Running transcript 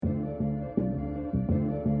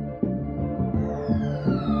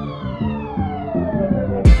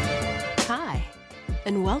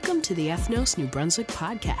and welcome to the Ethnos New Brunswick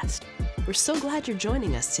podcast. We're so glad you're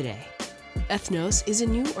joining us today. Ethnos is a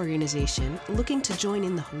new organization looking to join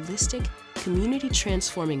in the holistic,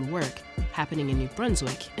 community-transforming work happening in New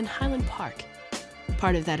Brunswick and Highland Park.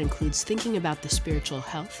 Part of that includes thinking about the spiritual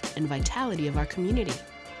health and vitality of our community.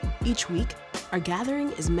 Each week, our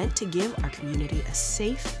gathering is meant to give our community a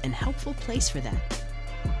safe and helpful place for that.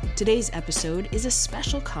 Today's episode is a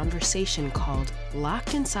special conversation called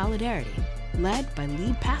Locked in Solidarity, led by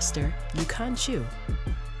lead pastor Yukon Chu.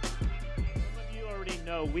 Some of you already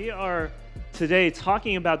know we are today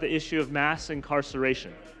talking about the issue of mass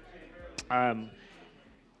incarceration.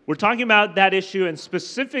 We're talking about that issue and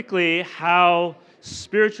specifically how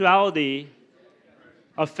spirituality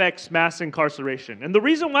affects mass incarceration. And the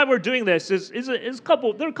reason why we're doing this is there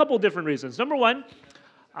are a couple different reasons. Number one,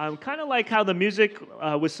 kind of like how the music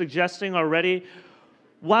was suggesting already,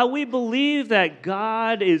 while we believe that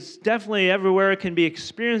God is definitely everywhere, can be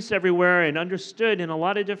experienced everywhere and understood in a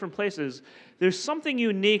lot of different places, there's something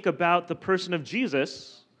unique about the person of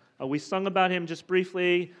Jesus. We sung about him just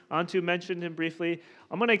briefly. Antu mentioned him briefly.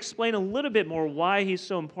 I'm going to explain a little bit more why he's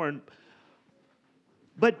so important.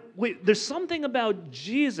 But there's something about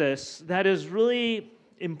Jesus that is really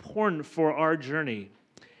important for our journey.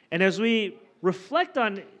 And as we reflect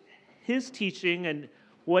on his teaching and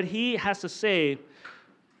what he has to say,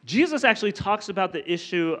 Jesus actually talks about the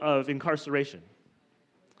issue of incarceration.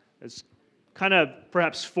 It's kind of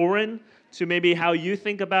perhaps foreign to maybe how you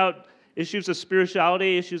think about issues of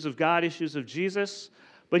spirituality, issues of God, issues of Jesus,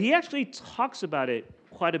 but he actually talks about it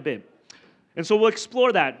quite a bit. And so we'll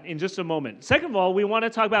explore that in just a moment. Second of all, we want to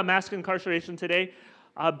talk about mass incarceration today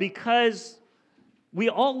because we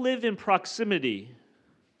all live in proximity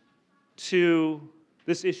to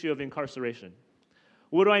this issue of incarceration.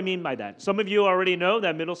 What do I mean by that? Some of you already know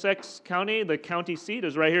that Middlesex County, the county seat,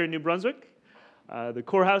 is right here in New Brunswick. The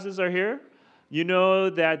courthouses are here. You know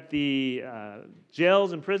that the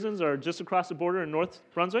jails and prisons are just across the border in North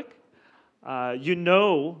Brunswick. You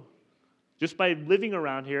know, just by living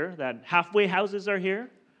around here, that halfway houses are here.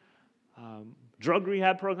 Drug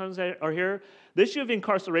rehab programs are here. The issue of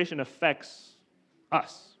incarceration affects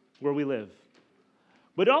us, where we live.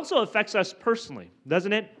 But it also affects us personally,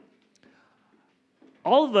 doesn't it?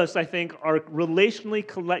 All of us, I think, are relationally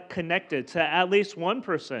connected to at least one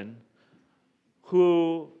person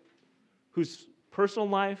whose personal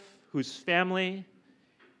life, whose family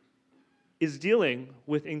is dealing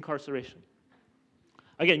with incarceration.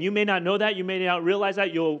 Again, you may not know that, you may not realize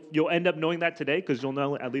that, you'll end up knowing that today because you'll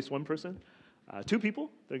know at least one person. Two people,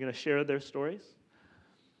 they're going to share their stories.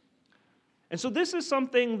 And so this is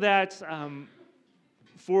something that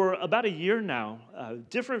for about a year now,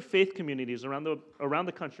 different faith communities around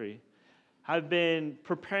the country have been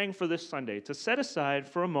preparing for this Sunday to set aside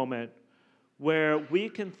for a moment where we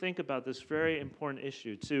can think about this very important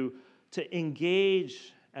issue, to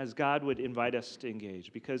engage as God would invite us to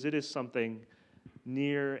engage, because it is something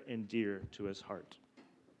near and dear to his heart.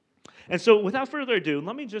 And so without further ado,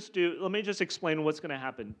 let me just explain what's going to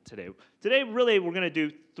happen today. Today, really, we're going to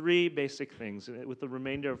do three basic things with the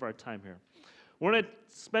remainder of our time here. We're going to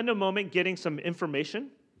spend a moment getting some information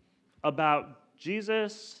about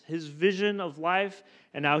Jesus, his vision of life,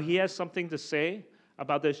 and how he has something to say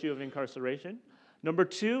about the issue of incarceration. Number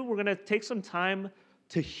two, we're going to take some time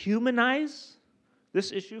to humanize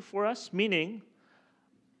this issue for us, meaning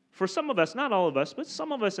for some of us, not all of us, but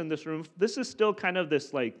some of us in this room, this is still kind of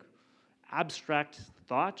this like abstract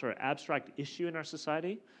thought or abstract issue in our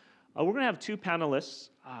society. We're going to have two panelists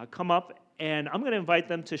come up, and I'm going to invite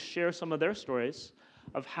them to share some of their stories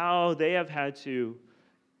of how they have had to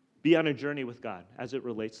be on a journey with God as it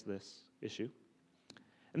relates to this issue.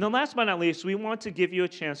 And then last but not least, we want to give you a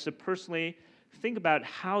chance to personally think about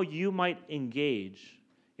how you might engage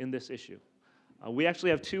in this issue. We actually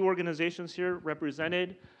have two organizations here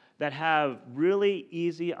represented that have really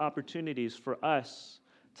easy opportunities for us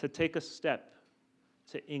to take a step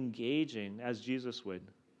to engaging, as Jesus would,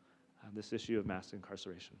 this issue of mass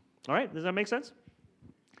incarceration. All right, does that make sense?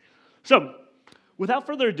 So, without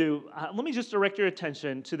further ado, let me just direct your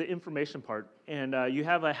attention to the information part. And you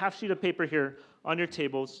have a half sheet of paper here on your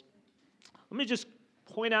tables. Let me just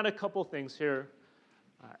point out a couple things here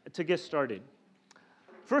to get started.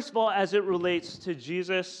 First of all, as it relates to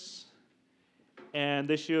Jesus and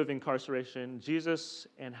the issue of incarceration, Jesus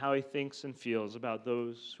and how he thinks and feels about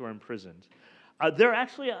those who are imprisoned. There are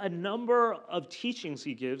actually a number of teachings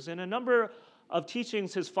he gives, and a number of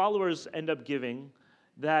teachings his followers end up giving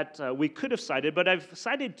that we could have cited, but I've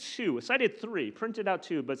cited three, printed out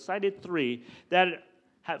two, but cited three that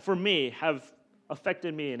for me have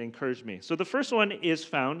affected me and encouraged me. So the first one is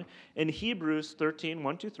found in Hebrews 13,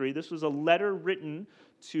 1-3. This was a letter written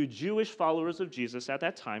to Jewish followers of Jesus at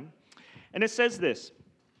that time. And it says this: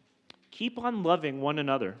 keep on loving one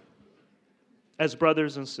another as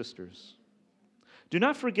brothers and sisters. Do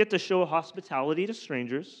not forget to show hospitality to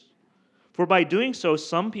strangers, for by doing so,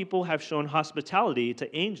 some people have shown hospitality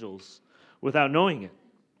to angels without knowing it.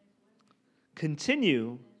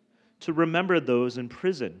 Continue to remember those in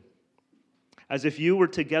prison, as if you were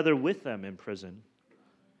together with them in prison,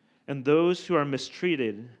 and those who are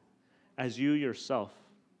mistreated as you yourself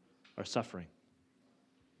are suffering.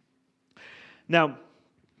 Now,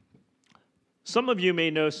 some of you may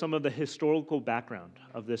know some of the historical background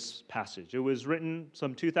of this passage. It was written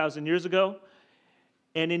some 2,000 years ago,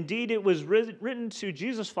 and indeed it was written to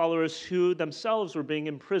Jesus followers who themselves were being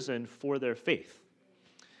imprisoned for their faith.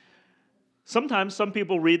 Sometimes some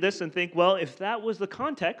people read this and think, well, if that was the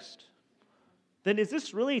context, then is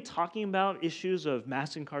this really talking about issues of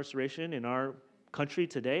mass incarceration in our country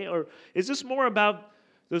today? Or is this more about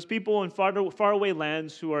those people in faraway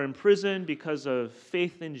lands who are imprisoned because of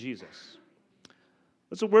faith in Jesus?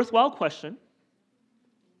 It's a worthwhile question.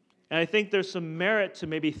 And I think there's some merit to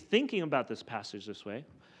maybe thinking about this passage this way.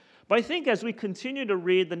 But I think as we continue to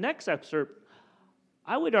read the next excerpt,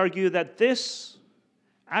 I would argue that this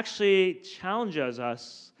actually challenges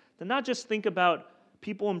us to not just think about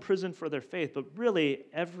people in prison for their faith, but really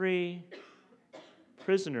every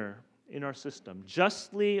prisoner in our system,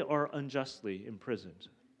 justly or unjustly imprisoned.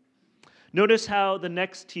 Notice how the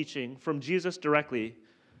next teaching from Jesus directly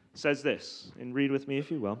says this, and read with me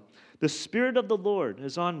if you will. The Spirit of the Lord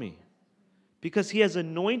is on me, because he has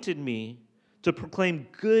anointed me to proclaim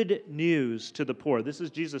good news to the poor. This is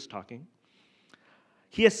Jesus talking.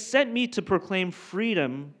 He has sent me to proclaim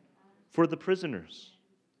freedom for the prisoners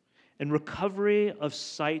and recovery of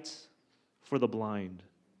sight for the blind,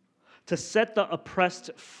 to set the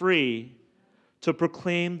oppressed free, to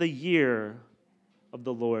proclaim the year of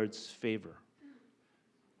the Lord's favor.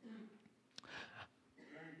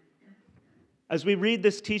 As we read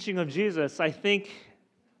this teaching of Jesus, I think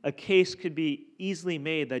a case could be easily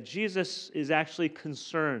made that Jesus is actually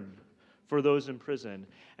concerned for those in prison,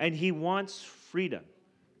 and he wants freedom.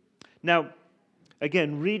 Now,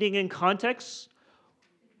 again, reading in context,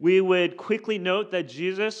 we would quickly note that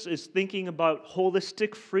Jesus is thinking about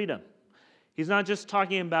holistic freedom. He's not just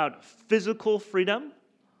talking about physical freedom,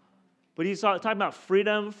 but he's talking about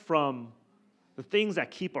freedom from the things that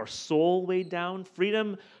keep our soul weighed down,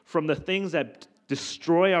 freedom from the things that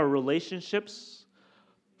destroy our relationships,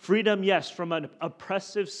 freedom, yes, from an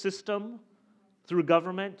oppressive system through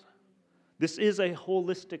government. This is a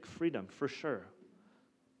holistic freedom, for sure.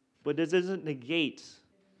 But it doesn't negate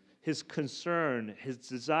his concern, his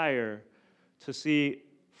desire to see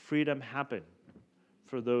freedom happen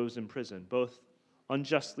for those in prison, both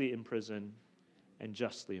unjustly in prison and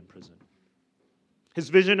justly in prison. His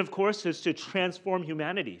vision, of course, is to transform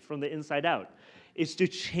humanity from the inside out. It's to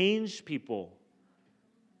change people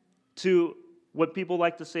to what people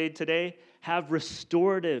like to say today, have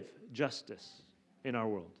restorative justice in our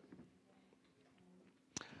world.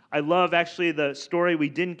 I love actually the story we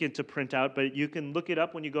didn't get to print out, but you can look it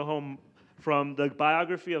up when you go home, from the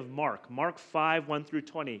biography of Mark 5,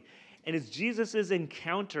 1-20. And it's Jesus'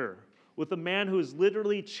 encounter with a man who is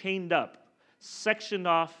literally chained up, sectioned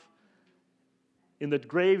off in the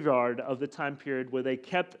graveyard of the time period where they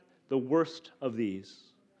kept the worst of these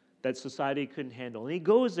that society couldn't handle. And he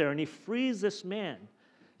goes there and he frees this man.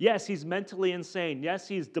 Yes, he's mentally insane. Yes,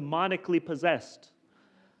 he's demonically possessed.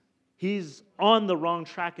 He's on the wrong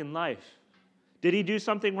track in life. Did he do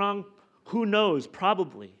something wrong? Who knows?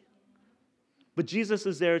 Probably. But Jesus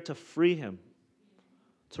is there to free him,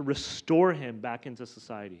 to restore him back into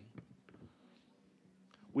society.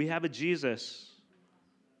 We have a Jesus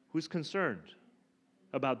who's concerned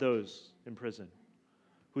about those in prison,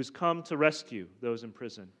 who's come to rescue those in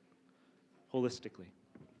prison holistically.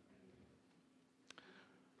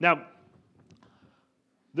 Now,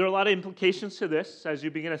 there are a lot of implications to this as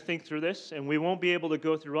you begin to think through this, and we won't be able to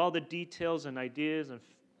go through all the details and ideas and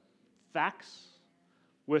facts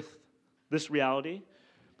with this reality,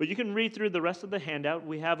 but you can read through the rest of the handout.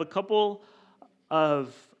 We have a couple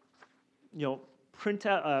of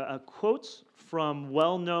quotes from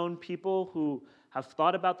well-known people who have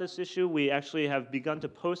thought about this issue. We actually have begun to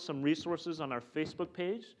post some resources on our Facebook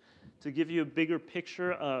page to give you a bigger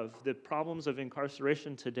picture of the problems of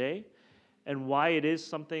incarceration today and why it is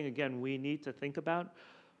something, again, we need to think about.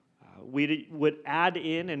 We would add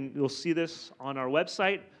in, and you'll see this on our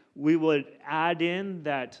website, we would add in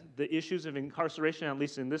that the issues of incarceration, at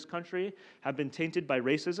least in this country, have been tainted by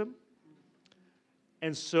racism.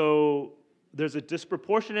 And so there's a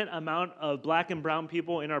disproportionate amount of black and brown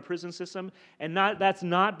people in our prison system, and that's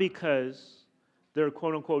not because they're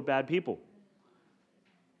quote-unquote bad people.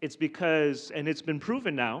 It's because, and it's been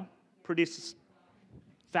proven now, pretty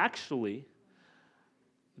factually,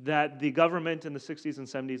 that the government in the 60s and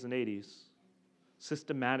 70s and 80s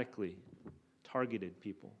systematically targeted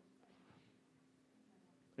people.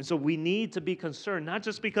 And so we need to be concerned, not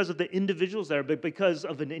just because of the individuals there, but because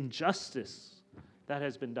of an injustice that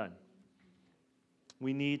has been done.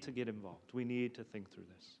 We need to get involved. We need to think through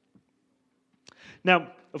this.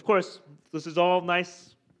 Now, of course, this is all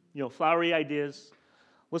nice, flowery ideas.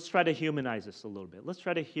 Let's try to humanize this a little bit. Let's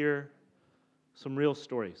try to hear some real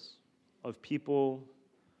stories of people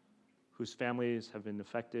whose families have been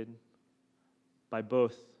affected by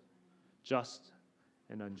both just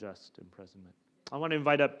and unjust imprisonment. I want to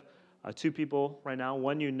invite up two people right now.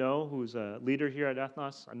 One who's a leader here at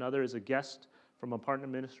Ethnos. Another is a guest from a partner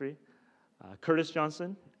ministry, Curtis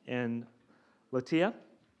Johnson and Latia.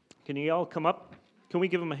 Can you all come up? Can we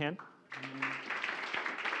give them a hand?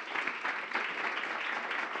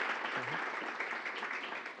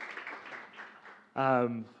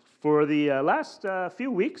 For the last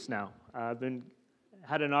few weeks now, I've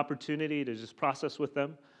had an opportunity to just process with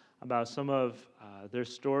them about some of their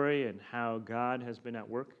story and how God has been at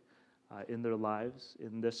work in their lives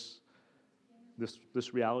in this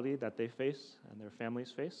reality that they face and their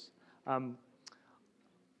families face. I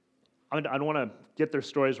don't want to get their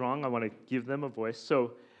stories wrong. I want to give them a voice.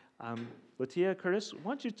 So, Latia, Curtis,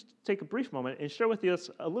 why don't you take a brief moment and share with us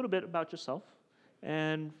a little bit about yourself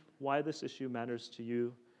and why this issue matters to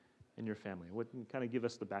you and your family. Kind of give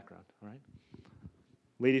us the background, all right?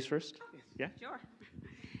 Ladies first. Yeah? Sure.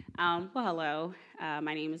 Well, hello.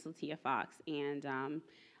 My name is Latia Fox, and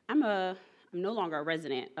I'm no longer a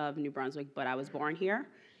resident of New Brunswick, but I was born here.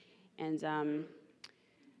 And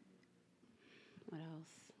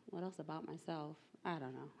what else about myself? I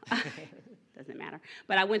don't know. Doesn't matter.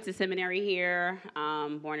 But I went to seminary here,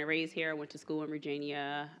 born and raised here, went to school in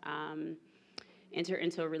Virginia, entered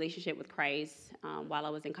into a relationship with Christ while I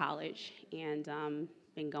was in college, and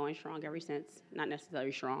been going strong ever since. Not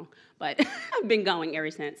necessarily strong, but I've been going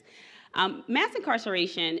ever since. Mass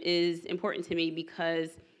incarceration is important to me because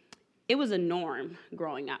it was a norm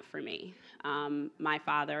growing up for me. My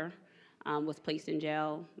father was placed in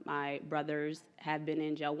jail. My brothers have been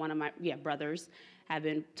in jail. Two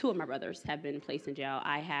of my brothers have been placed in jail.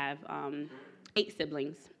 I have 8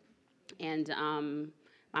 siblings, and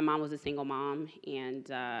my mom was a single mom,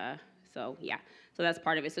 and so that's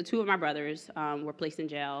part of it. So 2 of my brothers were placed in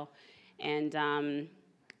jail, and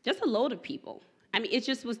just a load of people. I mean, it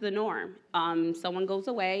just was the norm. Someone goes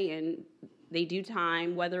away, and they do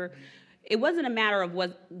time, it wasn't a matter of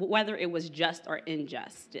whether it was just or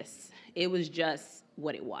injustice. It was just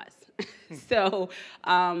what it was. So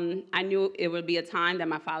I knew it would be a time that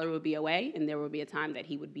my father would be away, and there would be a time that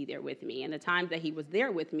he would be there with me. And the times that he was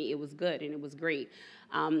there with me, it was good and it was great.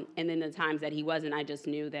 And then the times that he wasn't, I just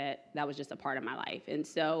knew that was just a part of my life. And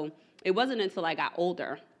so it wasn't until I got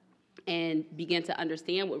older and began to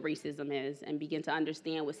understand what racism is and begin to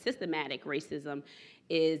understand what systematic racism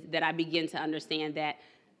is that I began to understand that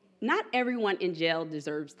not everyone in jail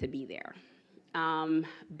deserves to be there.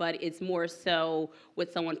 But it's more so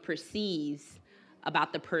what someone perceives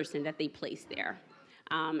about the person that they place there.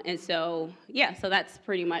 And so that's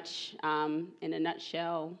pretty much, in a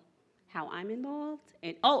nutshell, how I'm involved.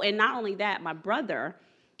 And not only that, my brother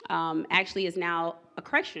actually is now a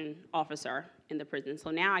correction officer in the prison.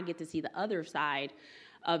 So now I get to see the other side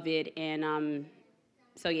of it. And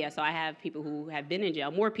so I have people who have been in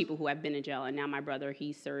jail, more people who have been in jail, and now my brother,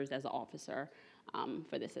 he serves as an officer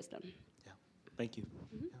for the system. Yeah, thank you.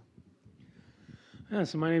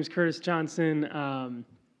 So my name's Curtis Johnson.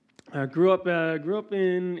 I grew up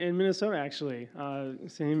in Minnesota, actually,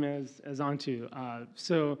 same as Antu.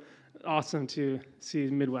 So awesome to see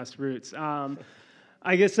Midwest roots.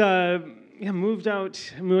 I guess moved out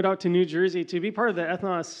to New Jersey to be part of the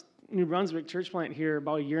Ethnos New Brunswick church plant here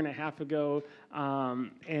about a year and a half ago,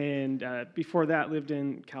 and before that lived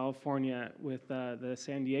in California with the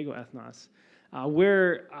San Diego Ethnos,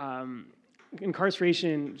 where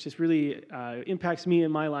incarceration just really impacts me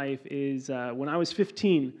in my life is when I was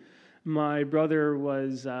 15, my brother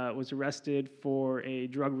was arrested for a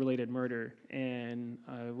drug-related murder and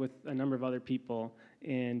with a number of other people,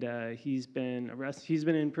 and he's been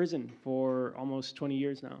in prison for almost 20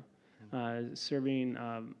 years now. Serving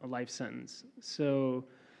a life sentence. So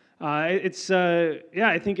I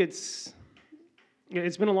think it's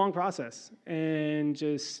been a long process, and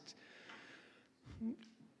just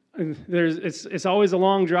it's always a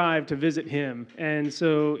long drive to visit him, and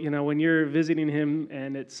so when you're visiting him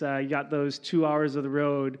and it's you got those 2 hours of the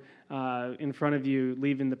road in front of you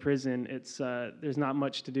leaving the prison, it's there's not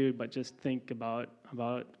much to do but just think about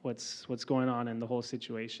what's going on in the whole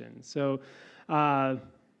situation. So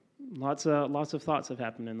lots of thoughts have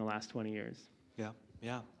happened in the last 20 years.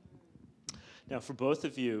 Yeah. Now, for both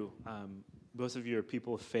of you are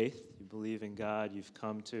people of faith. You believe in God. You've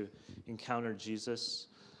come to encounter Jesus.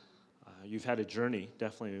 You've had a journey,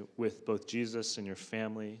 definitely, with both Jesus and your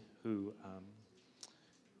family who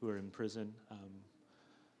are in prison.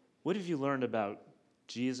 What have you learned about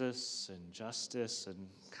Jesus and justice and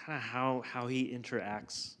kind of how he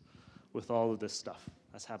interacts with all of this stuff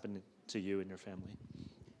that's happened to you and your family?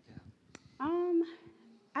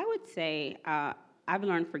 I would say I've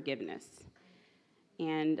learned forgiveness.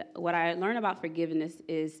 And what I learned about forgiveness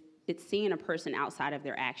is it's seeing a person outside of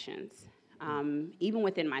their actions, even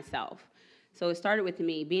within myself. So it started with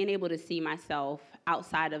me being able to see myself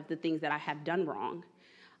outside of the things that I have done wrong.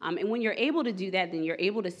 And when you're able to do that, then you're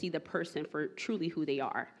able to see the person for truly who they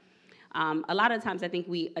are. A lot of times I think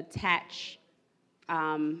we attach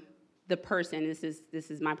the person, this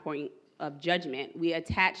is my point of judgment, we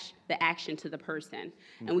attach the action to the person.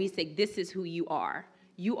 And we say, this is who you are.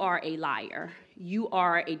 You are a liar. You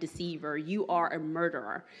are a deceiver. You are a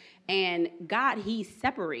murderer. And God, he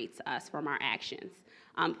separates us from our actions.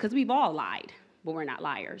 Because we've all lied, but we're not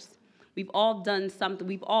liars. We've all done something.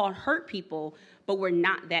 We've all hurt people, but we're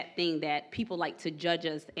not that thing that people like to judge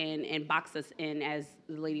us and box us in, as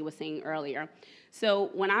the lady was saying earlier.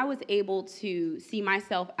 So when I was able to see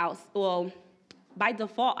myself out, well, by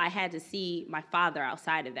default, I had to see my father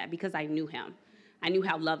outside of that because I knew him. I knew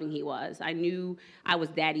how loving he was. I knew I was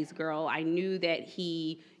daddy's girl. I knew that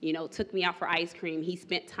he, took me out for ice cream. He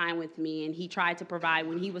spent time with me, and he tried to provide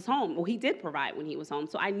when he was home. Well, he did provide when he was home.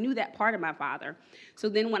 So I knew that part of my father. So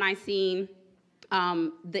then when I seen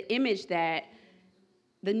the image that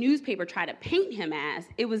the newspaper tried to paint him as,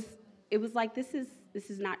 it was like, this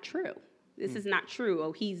is not true. This is not true.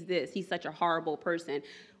 Oh, he's this. He's such a horrible person.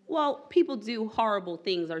 Well, people do horrible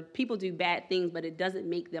things or people do bad things, but it doesn't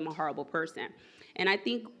make them a horrible person. And I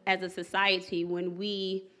think as a society, when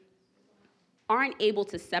we aren't able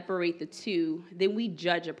to separate the two, then we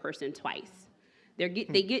judge a person twice. They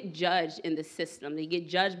get judged in the system. They get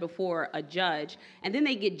judged before a judge, and then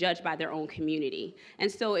they get judged by their own community.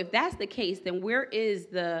 And so if that's the case, then where is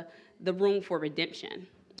the room for redemption?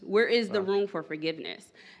 Where is the room for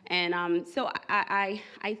forgiveness? And so I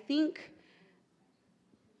think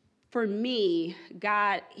for me,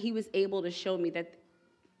 God, he was able to show me that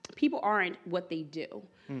people aren't what they do.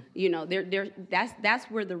 That's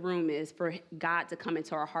where the room is for God to come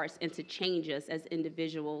into our hearts and to change us as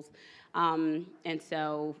individuals. And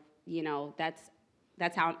so,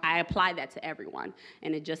 that's how I apply that to everyone.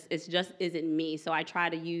 And it just isn't me. So I try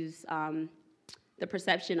to use the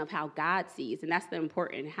perception of how God sees, and that's the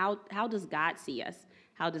important. How does God see us?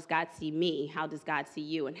 How does God see me? How does God see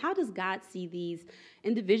you? And how does God see these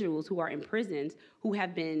individuals who are imprisoned, who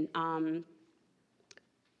have been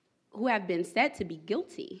said to be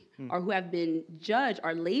guilty or who have been judged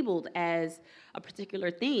or labeled as a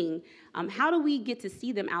particular thing? How do we get to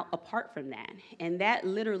see them out apart from that? And that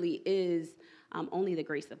literally is only the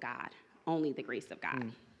grace of God. Only the grace of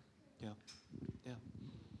God. Yeah.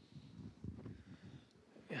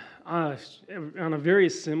 On a very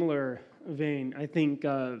similar vein, I think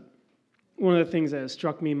one of the things that has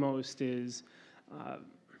struck me most is I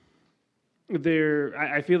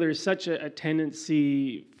feel there's such a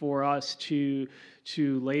tendency for us to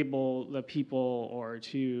label the people or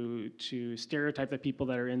to stereotype the people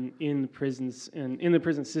that are in the prisons and in the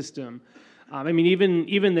prison system. I mean,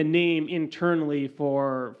 even the name internally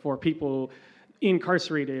for people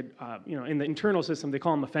incarcerated, in the internal system, they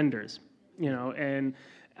call them offenders, and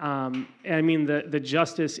I mean, the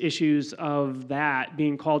justice issues of that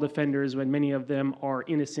being called offenders when many of them are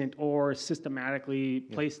innocent or systematically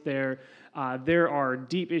placed there, there are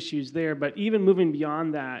deep issues there. But even moving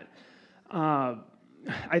beyond that,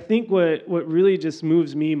 I think what really just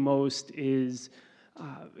moves me most is,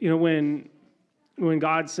 when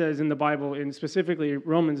God says in the Bible, and specifically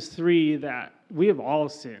Romans 3, that we have all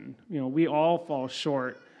sinned. We all fall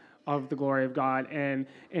short of the glory of God, and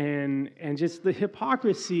just the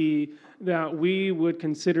hypocrisy that we would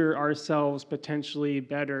consider ourselves potentially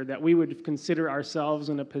better, that we would consider ourselves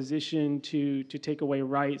in a position to take away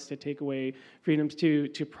rights, to take away freedoms, to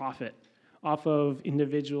profit off of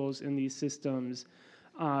individuals in these systems.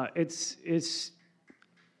 I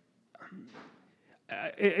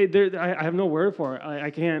have no word for it.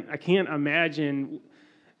 I can't imagine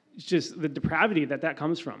just the depravity that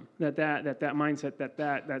comes from, that mindset,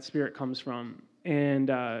 that spirit comes from. And,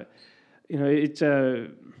 it's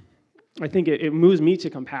I think it moves me to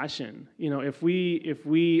compassion. If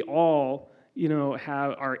we all,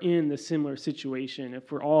 are in the similar situation,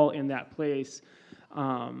 if we're all in that place,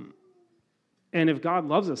 and if God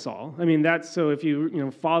loves us all, so if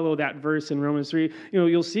you follow that verse in Romans 3,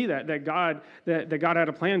 you'll see that God had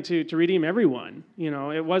a plan to redeem everyone.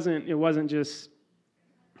 It wasn't just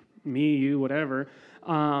me, you, whatever.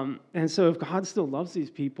 And so if God still loves these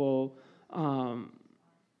people, what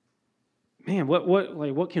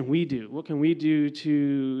can we do? What can we do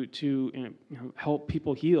to help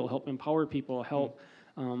people heal, help empower people, help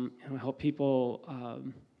people?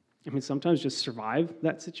 Sometimes just survive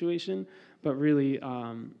that situation, but really,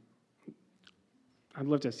 I'd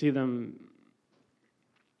love to see them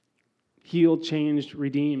healed, changed,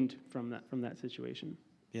 redeemed from that situation.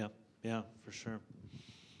 Yeah, for sure.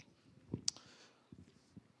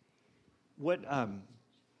 What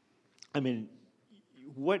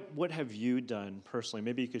have you done personally?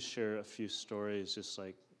 Maybe you could share a few stories, just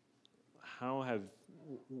like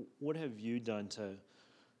what have you done to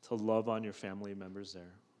love on your family members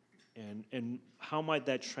there? And how might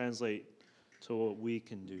that translate to what we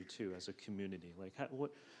can do too as a community? Like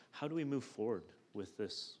how do we move forward with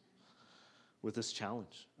this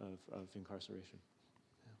challenge of incarceration?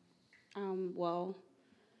 Yeah. Well,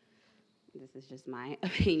 this is just my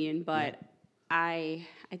opinion, but yeah. I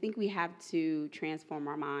think we have to transform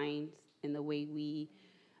our minds in the way we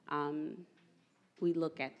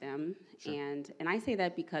look at them. Sure. And I say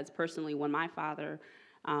that because personally, when my father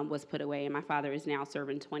was put away, and my father is now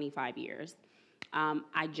serving 25 years,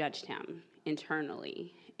 I judged him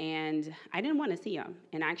internally, and I didn't want to see him.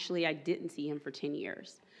 And actually, I didn't see him for 10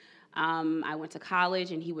 years. I went to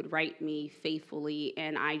college, and he would write me faithfully,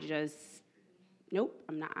 and I just, nope,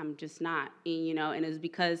 I'm just not. And it's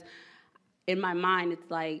because in my mind, it's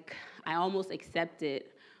like I almost accepted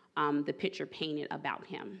the picture painted about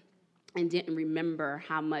him and didn't remember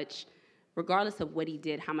how much, regardless of what he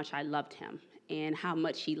did, how much I loved him and how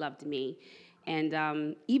much he loved me.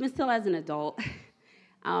 And even still as an adult,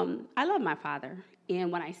 I love my father.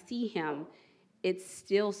 And when I see him, it's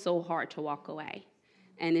still so hard to walk away.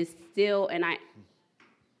 And it's still, and I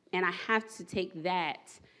have to take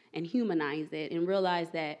that and humanize it and realize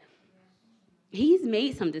that he's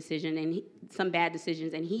made some decisions and some bad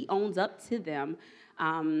decisions, and he owns up to them.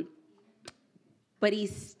 But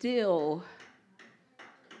he's still,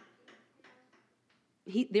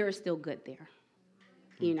 there is still good there.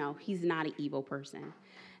 He's not an evil person.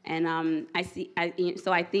 And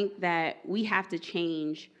so I think that we have to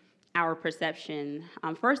change our perception,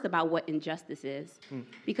 first about what injustice is,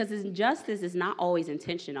 because injustice is not always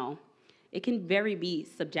intentional. It can very be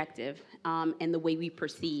subjective in the way we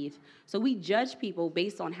perceive. So we judge people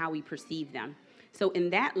based on how we perceive them. So in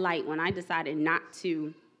that light, when I decided not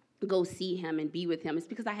to go see him and be with him, it's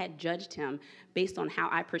because I had judged him based on how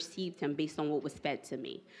I perceived him, based on what was fed to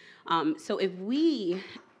me. So if we,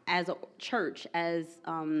 as a church, as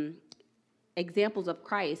examples of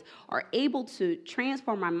Christ, are able to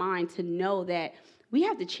transform our mind to know that we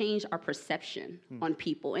have to change our perception on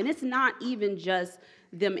people. And it's not even just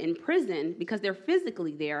them in prison, because they're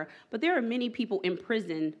physically there, but there are many people in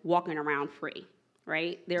prison walking around free,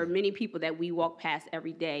 right? There are many people that we walk past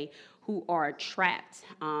every day who are trapped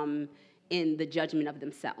in the judgment of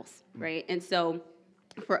themselves, right? And so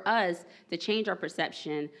for us to change our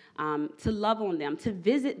perception, to love on them, to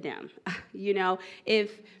visit them,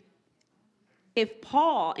 if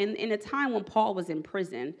Paul, in a time when Paul was in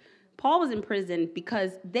prison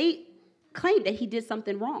because they claimed that he did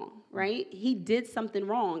something wrong, right? He did something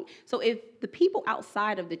wrong. So if the people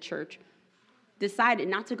outside of the church decided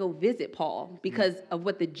not to go visit Paul because of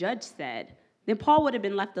what the judge said, then Paul would have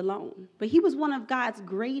been left alone. But he was one of God's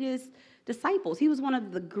greatest disciples. He was one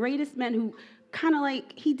of the greatest men who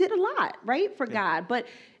he did a lot, right, for God. But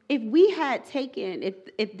if we had taken,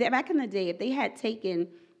 if back in the day, if they had taken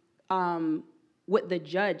what the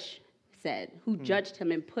judge said, who judged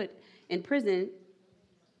him and put in prison,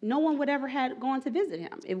 no one would ever have gone to visit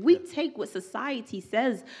him. If we take what society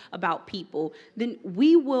says about people, then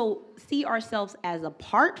we will see ourselves as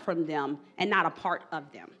apart from them and not a part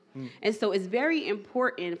of them. And so it's very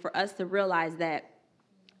important for us to realize that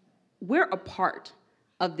we're a part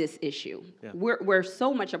of this issue. Yeah. We're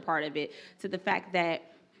so much a part of it, to the fact that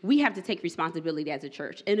we have to take responsibility as a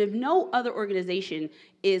church. And if no other organization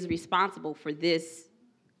is responsible for this,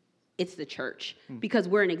 it's the church, because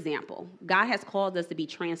we're an example. God has called us to be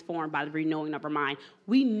transformed by the renewing of our mind.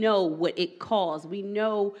 We know what it calls. We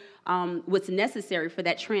know what's necessary for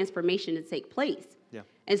that transformation to take place. Yeah.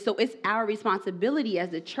 And so it's our responsibility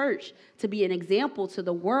as a church to be an example to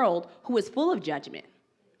the world who is full of judgment,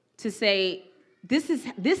 to say, this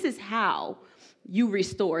is how you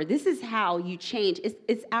restore. This is how you change.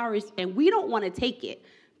 It's ours, and we don't want to take it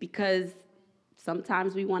because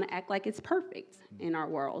sometimes we want to act like it's perfect in our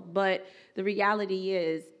world. But the reality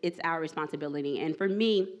is it's our responsibility. And for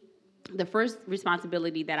me, the first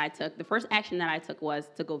responsibility that I took, the first action that I took was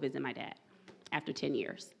to go visit my dad after 10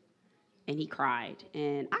 years. And he cried,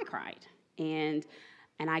 and I cried. And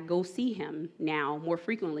I go see him now more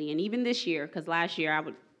frequently. And even this year, because last year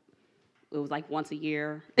it was like once a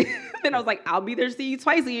year. Then I was like, I'll be there to see you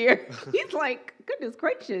twice a year. He's like, goodness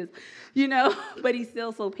gracious, but he's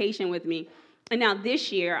still so patient with me. And now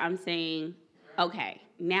this year I'm saying, okay,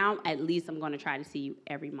 now at least I'm going to try to see you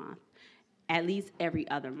every month. At least every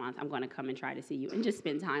other month I'm going to come and try to see you and just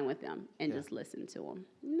spend time with them and just listen to them.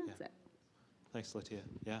 And that's it. Thanks, Latia.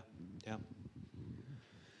 Yeah.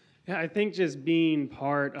 Yeah, I think just being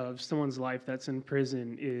part of someone's life that's in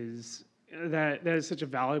prison is that is such a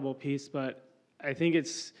valuable piece, but I think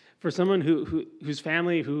it's for someone whose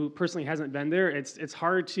family who personally hasn't been there, it's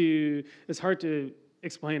hard to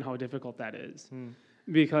explain how difficult that is,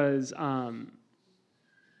 because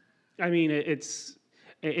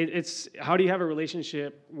it's how do you have a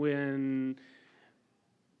relationship when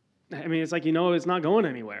it's like it's not going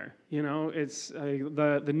anywhere. It's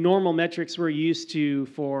the normal metrics we're used to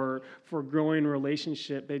for growing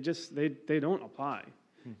relationship. They don't apply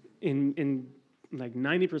in like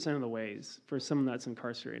 90% of the ways for someone that's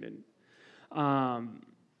incarcerated. And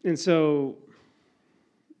so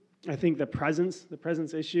I think the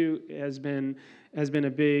presence issue has been a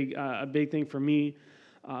big thing for me.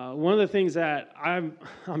 One of the things that I'm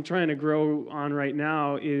trying to grow on right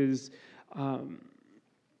now is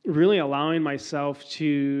really allowing myself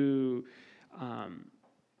to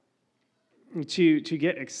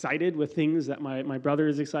get excited with things that my brother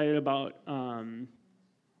is excited about.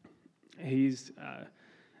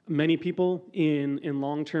 Many people in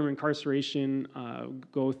long-term incarceration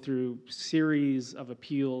go through series of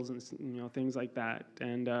appeals and things like that.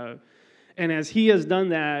 And as he has done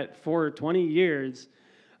that for 20 years,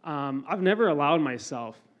 I've never allowed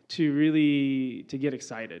myself to get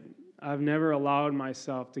excited. I've never allowed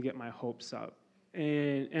myself to get my hopes up.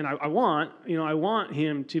 And I want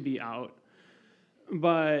him to be out,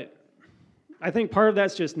 but I think part of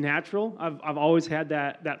that's just natural. I've always had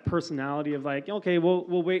that personality of like, okay,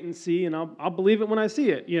 we'll wait and see, and I'll believe it when I see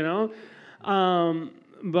it,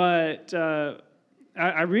 But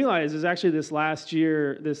I realized is actually this last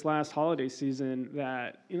holiday season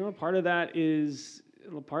that part of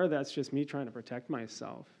that's just me trying to protect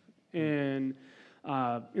myself, and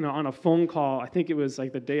on a phone call, I think it was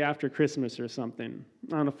like the day after Christmas or something,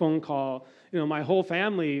 on a phone call, my whole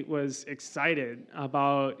family was excited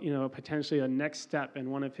about, potentially a next step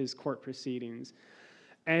in one of his court proceedings.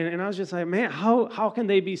 And I was just like, man, how can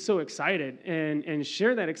they be so excited and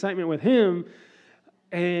share that excitement with him?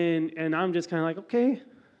 And I'm just kind of like, okay,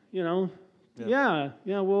 we'll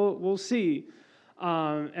see.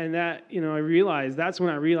 And that, that's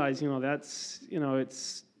when I realized,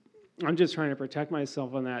 I'm just trying to protect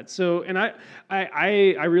myself on that. So, and I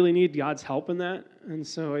really need God's help in that. And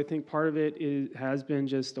so I think part of it has been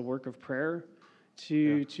just a work of prayer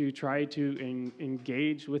to try to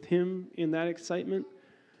engage with him in that excitement.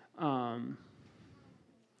 I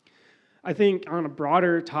think on a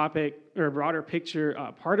broader topic or a broader picture,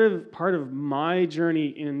 part of my journey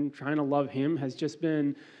in trying to love him has just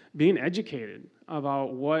been being educated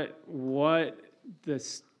about what's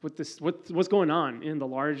going on in the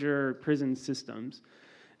larger prison systems,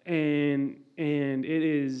 and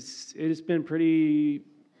it has been pretty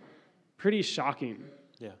shocking.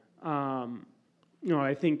 Yeah.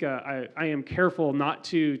 I think I am careful not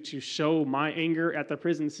to show my anger at the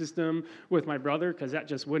prison system with my brother, because that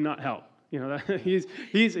just would not help. He's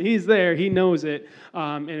there, he knows it,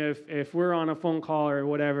 and if we're on a phone call or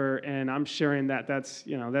whatever, and I'm sharing that's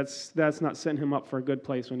not setting him up for a good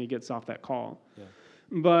place when he gets off that call. Yeah.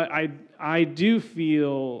 But I do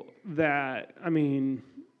feel that,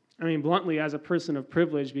 bluntly, as a person of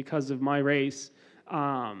privilege because of my race,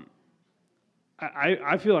 I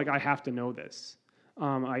feel like I have to know this.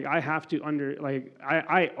 I have to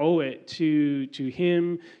I owe it to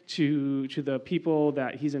him, to the people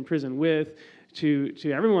that he's in prison with, to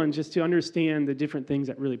everyone, just to understand the different things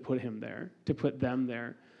that really put him there, to put them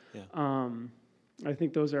there. Yeah. I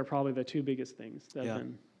think those are probably the two biggest things that have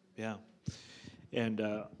been. Yeah. And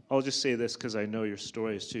I'll just say this because I know your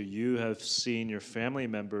stories too. You have seen your family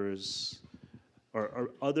members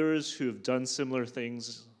or others who have done similar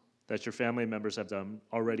things that your family members have done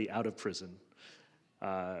already out of prison.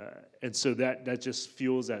 And so that just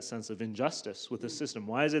fuels that sense of injustice with the system.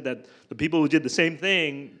 Why is it that the people who did the same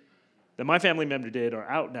thing that my family member did are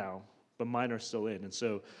out now, but mine are still in? And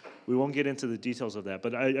so we won't get into the details of that,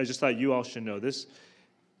 but I just thought you all should know this.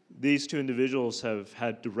 These two individuals have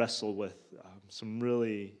had to wrestle with some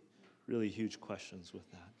really, really huge questions with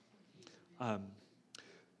that.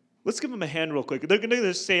 Let's give them a hand real quick. They're going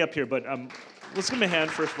to stay up here, but let's give them a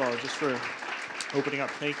hand, first of all, just for opening up.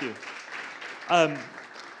 Thank you. I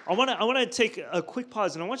want to take a quick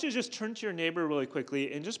pause, and I want you to just turn to your neighbor really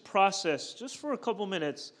quickly and just process, just for a couple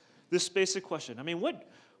minutes, this basic question. I mean,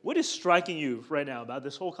 what is striking you right now about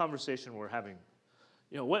this whole conversation we're having?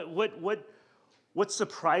 You know, what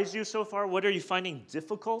surprised you so far? What are you finding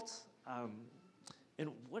difficult? And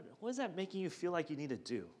what is that making you feel like you need to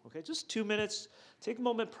do? Okay, just 2 minutes. Take a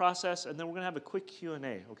moment, process, and then we're going to have a quick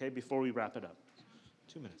Q&A, okay, before we wrap it up.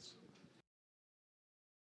 2 minutes.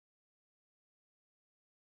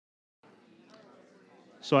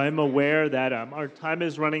 So I'm aware that our time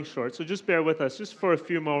is running short, so just bear with us just for a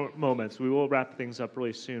few more moments. We will wrap things up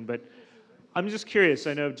really soon, but I'm just curious.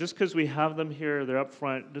 I know just because we have them here, they're up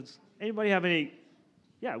front. Does anybody have any,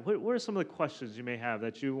 what are some of the questions you may have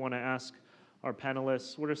that you want to ask our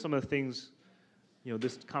panelists? What are some of the things,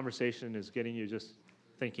 this conversation is getting you just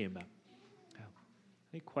thinking about? Yeah.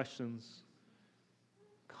 Any questions,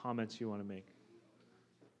 comments you want to make?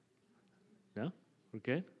 No? We're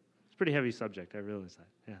good? It's a pretty heavy subject, I realize that,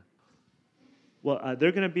 yeah. Well,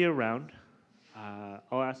 they're going to be around.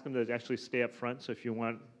 I'll ask them to actually stay up front, so if you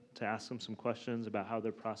want to ask them some questions about how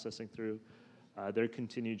they're processing through their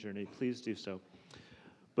continued journey, please do so.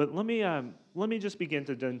 But let me just begin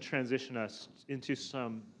to then transition us into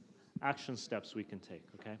some action steps we can take,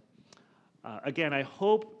 okay? Again, I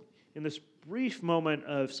hope in this brief moment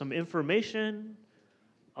of some information,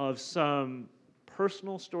 of some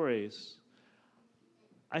personal stories,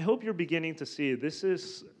 I hope you're beginning to see this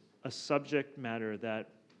is a subject matter that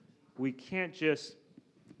we can't just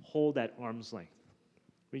hold at arm's length.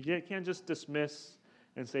 We can't just dismiss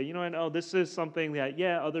and say, this is something that,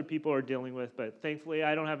 other people are dealing with, but thankfully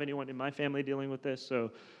I don't have anyone in my family dealing with this,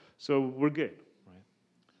 so we're good, right?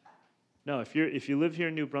 No, if you live here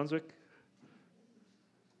in New Brunswick,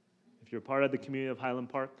 if you're part of the community of Highland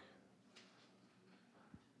Park,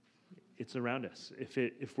 it's around us.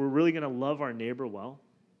 If we're really going to love our neighbor well,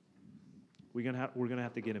 we're going to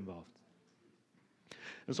have to get involved.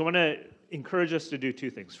 And so I want to encourage us to do two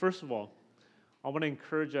things. First of all, I want to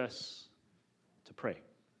encourage us to pray.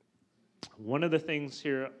 One of the things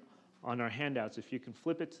here on our handouts, if you can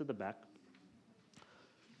flip it to the back,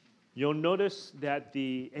 you'll notice that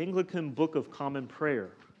the Anglican Book of Common Prayer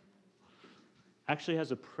actually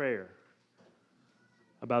has a prayer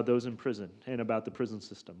about those in prison and about the prison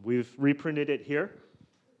system. We've reprinted it here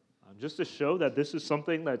just to show that this is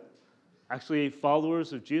something that actually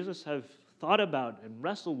followers of Jesus have thought about and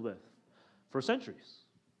wrestled with for centuries.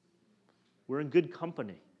 We're in good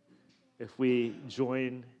company if we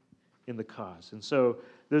join in the cause. And so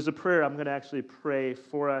there's a prayer I'm going to actually pray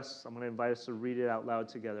for us. I'm going to invite us to read it out loud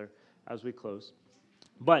together as we close.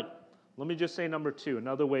 But let me just say number two,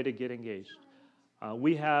 another way to get engaged.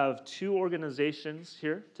 We have two organizations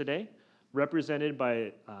here today represented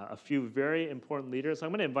by a few very important leaders. I'm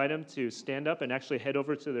going to invite them to stand up and actually head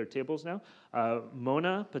over to their tables now.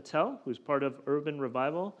 Mona Patel, who's part of Urban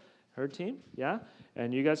Revival, her team, yeah?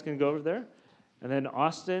 And you guys can go over there. And then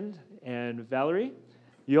Austin and Valerie,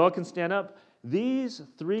 you all can stand up. These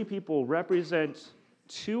three people represent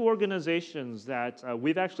two organizations that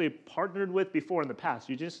we've actually partnered with before in the past.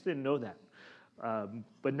 You just didn't know that.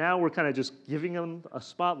 But now we're kind of just giving them a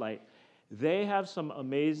spotlight. They have some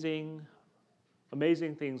amazing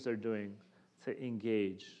things they're doing to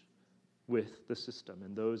engage with the system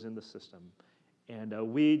and those in the system.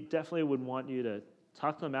 And we definitely would want you to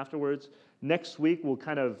talk to them afterwards. Next week, we'll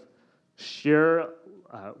kind of share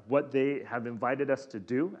what they have invited us to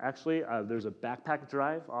do. Actually, there's a backpack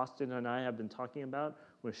drive Austin and I have been talking about.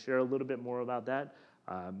 We'll share a little bit more about that.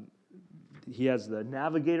 He has the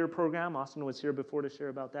Navigator program. Austin was here before to share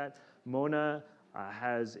about that. Mona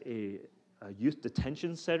has a youth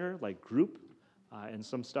detention center, group, and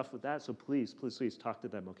some stuff with that. So please talk to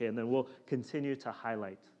them, okay? And then we'll continue to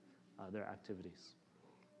highlight their activities.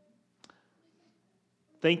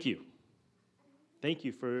 Thank you. Thank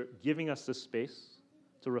you for giving us this space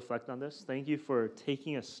to reflect on this. Thank you for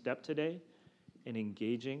taking a step today and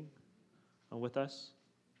engaging with us.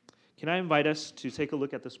 Can I invite us to take a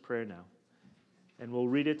look at this prayer now? And we'll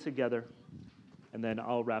read it together, and then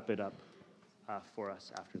I'll wrap it up for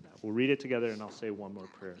us after that. We'll read it together, and I'll say one more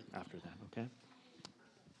prayer after that, okay?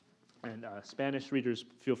 And Spanish readers,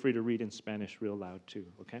 feel free to read in Spanish real loud too,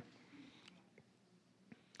 okay?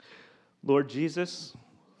 Lord Jesus,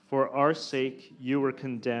 for our sake you were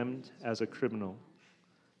condemned as a criminal.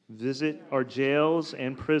 Visit our jails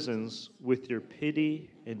and prisons with your pity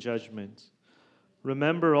and judgment.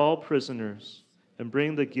 Remember all prisoners and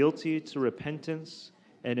bring the guilty to repentance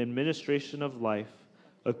and administration of life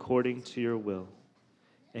according to your will,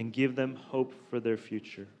 and give them hope for their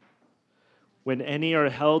future. When any are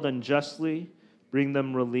held unjustly, bring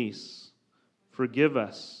them release. Forgive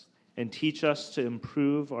us and teach us to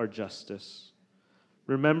improve our justice.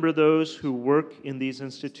 Remember those who work in these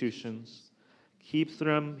institutions. Keep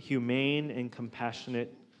them humane and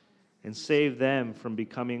compassionate, and save them from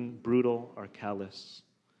becoming brutal or callous.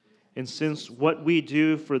 And since what we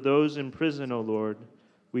do for those in prison, O Lord,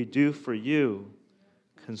 we do for you,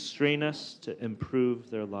 constrain us to improve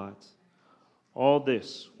their lot. All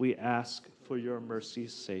this we ask for your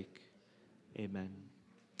mercy's sake. Amen.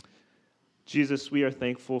 Jesus, we are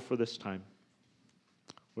thankful for this time.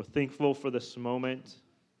 We're thankful for this moment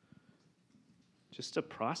just to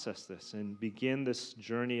process this and begin this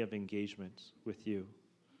journey of engagement with you.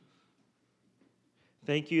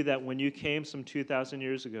 Thank you that when you came some 2,000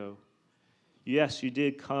 years ago, yes, you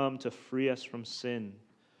did come to free us from sin,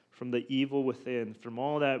 from the evil within, from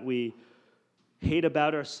all that we hate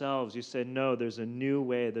about ourselves. You said, no, there's a new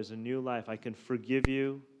way, there's a new life. I can forgive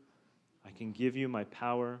you. I can give you my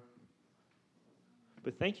power.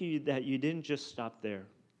 But thank you that you didn't just stop there.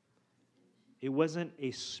 It wasn't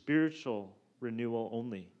a spiritual renewal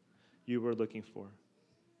only you were looking for.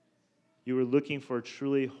 You were looking for a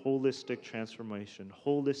truly holistic transformation,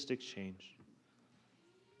 holistic change.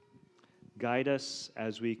 Guide us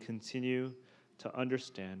as we continue to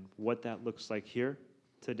understand what that looks like here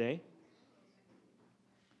today.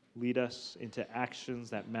 Lead us into actions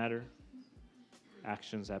that matter,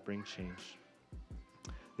 actions that bring change.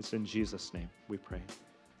 It's in Jesus' name we pray.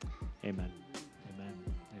 Amen. Amen.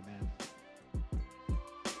 Amen.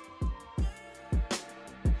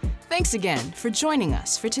 Thanks again for joining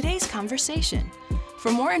us for today's conversation.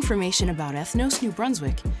 For more information about Ethnos New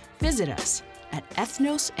Brunswick, visit us at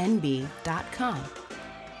ethnosnb.com.